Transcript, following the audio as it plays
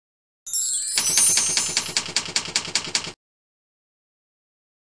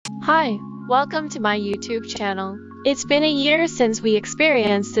Hi, welcome to my YouTube channel. It's been a year since we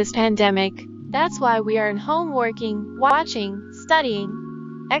experienced this pandemic. That's why we are at home working, watching,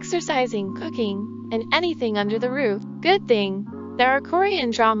 studying, exercising, cooking, and anything under the roof. Good thing, there are Korean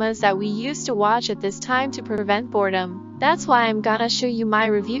dramas that we used to watch at this time to prevent boredom. That's why I'm gonna show you my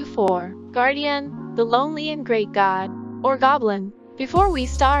review for Guardian, The Lonely and Great God, or Goblin. Before we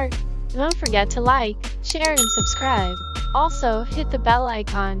start, don't forget to like, share, and subscribe. Also, hit the bell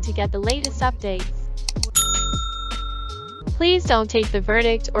icon to get the latest updates. Please don't take the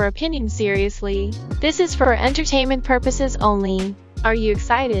verdict or opinion seriously. This is for entertainment purposes only. Are you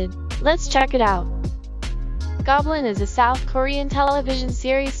excited? Let's check it out. Goblin is a South Korean television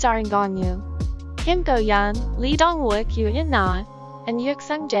series starring Gong Yoo, Kim Go-yeon, Lee Dong-wook, Yoo In-na, and Yuk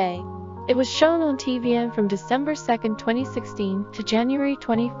Sung-jae. It was shown on TVN from December 2, 2016 to January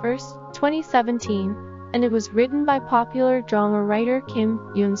 21, 2017, and it was written by popular drama writer Kim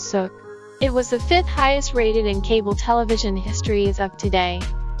Yoon-suk. It was the 5th highest rated in cable television history as of today.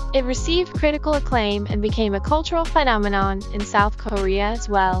 It received critical acclaim and became a cultural phenomenon in South Korea as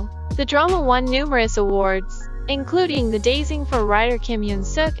well. The drama won numerous awards, including the Daising for writer Kim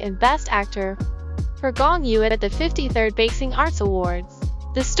Yoon-suk and Best Actor for Gong Yoo at the 53rd Basing Arts Awards.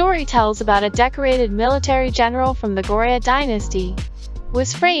 The story tells about a decorated military general from the Goryeo dynasty,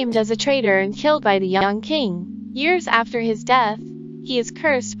 was framed as a traitor and killed by the young king. Years after his death, he is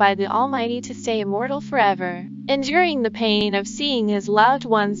cursed by the Almighty to stay immortal forever, enduring the pain of seeing his loved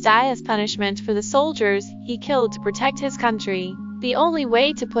ones die as punishment for the soldiers he killed to protect his country. The only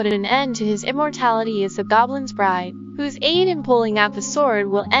way to put an end to his immortality is the Goblin's bride, whose aid in pulling out the sword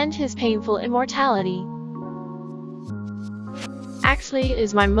will end his painful immortality. Actually, it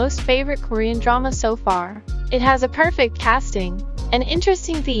is my most favorite Korean drama so far. It has a perfect casting, an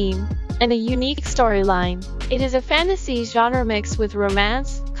interesting theme, and a unique storyline. It is a fantasy genre mixed with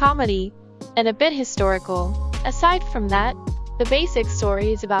romance, comedy, and a bit historical. Aside from that, the basic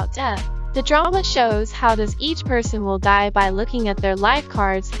story is about death. The drama shows how each person will die by looking at their life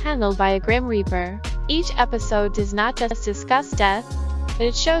cards handled by a Grim Reaper. Each episode does not just discuss death, but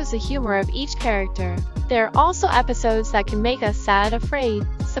it shows the humor of each character. There are also episodes that can make us sad, afraid,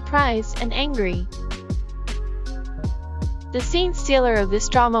 surprised, and angry. The scene stealer of this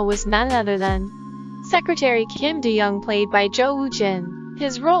drama was none other than Secretary Kim Do-young, played by Jo Woo-jin.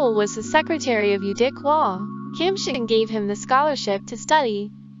 His role was the secretary of Yoo-dik Hwa. Kim Shin gave him the scholarship to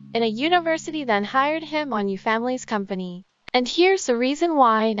study in a university, then hired him on Yoo family's company. And here's the reason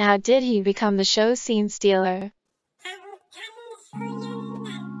why and how did he become the show's scene stealer.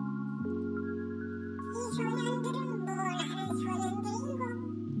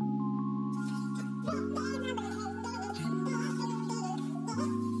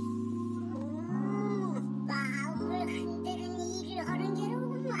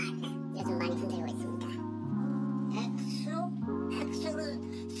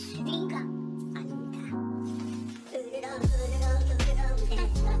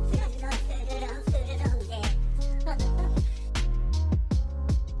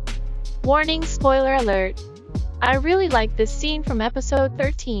 Warning, spoiler alert. I really like this scene from episode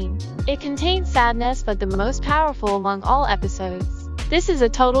 13. It contains sadness but the most powerful among all episodes. This is a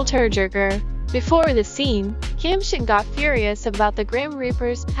total tearjerker. Before the scene, Kim Shin got furious about the Grim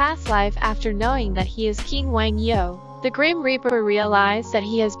Reaper's past life after knowing that he is King Wang Yo. The Grim Reaper realized that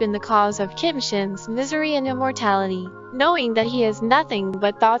he has been the cause of Kim Shin's misery and immortality, knowing that he has nothing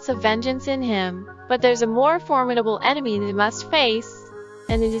but thoughts of vengeance in him. But there's a more formidable enemy they must face,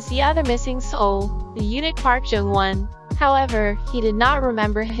 and it is the other missing soul, the eunuch Park Jung-won. However, he did not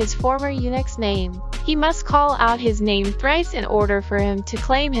remember his former eunuch's name. He must call out his name thrice in order for him to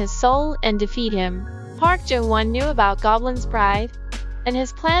claim his soul and defeat him. Park Jung-won knew about Goblin's bride, and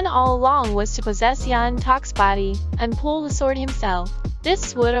his plan all along was to possess Yeon-tak's body and pull the sword himself.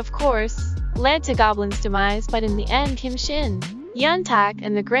 This would, of course, lead to Goblin's demise, but in the end Kim Shin, Yeon-tak,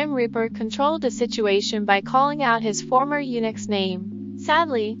 and the Grim Reaper controlled the situation by calling out his former eunuch's name.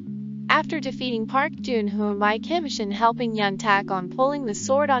 Sadly, after defeating Park Jun-ho by Kim Shin helping Yeon-tak on pulling the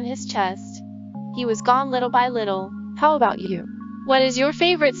sword on his chest, he was gone little by little. How about you? What is your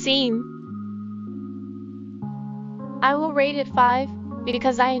favorite scene? I will rate it 5,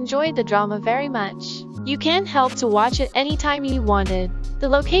 because I enjoyed the drama very much. You can't help to watch it anytime you wanted. The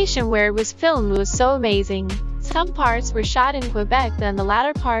location where it was filmed was so amazing. Some parts were shot in Quebec, then the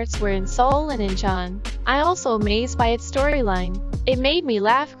latter parts were in Seoul and Incheon. I also amazed by its storyline. It made me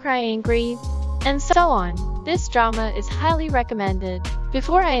laugh, cry, angry, and so on. This drama is highly recommended.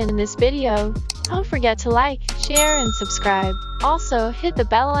 Before I end this video, don't forget to like, share, and subscribe. Also, hit the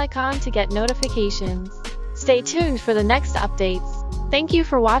bell icon to get notifications. Stay tuned for the next updates. Thank you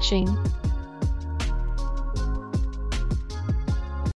for watching.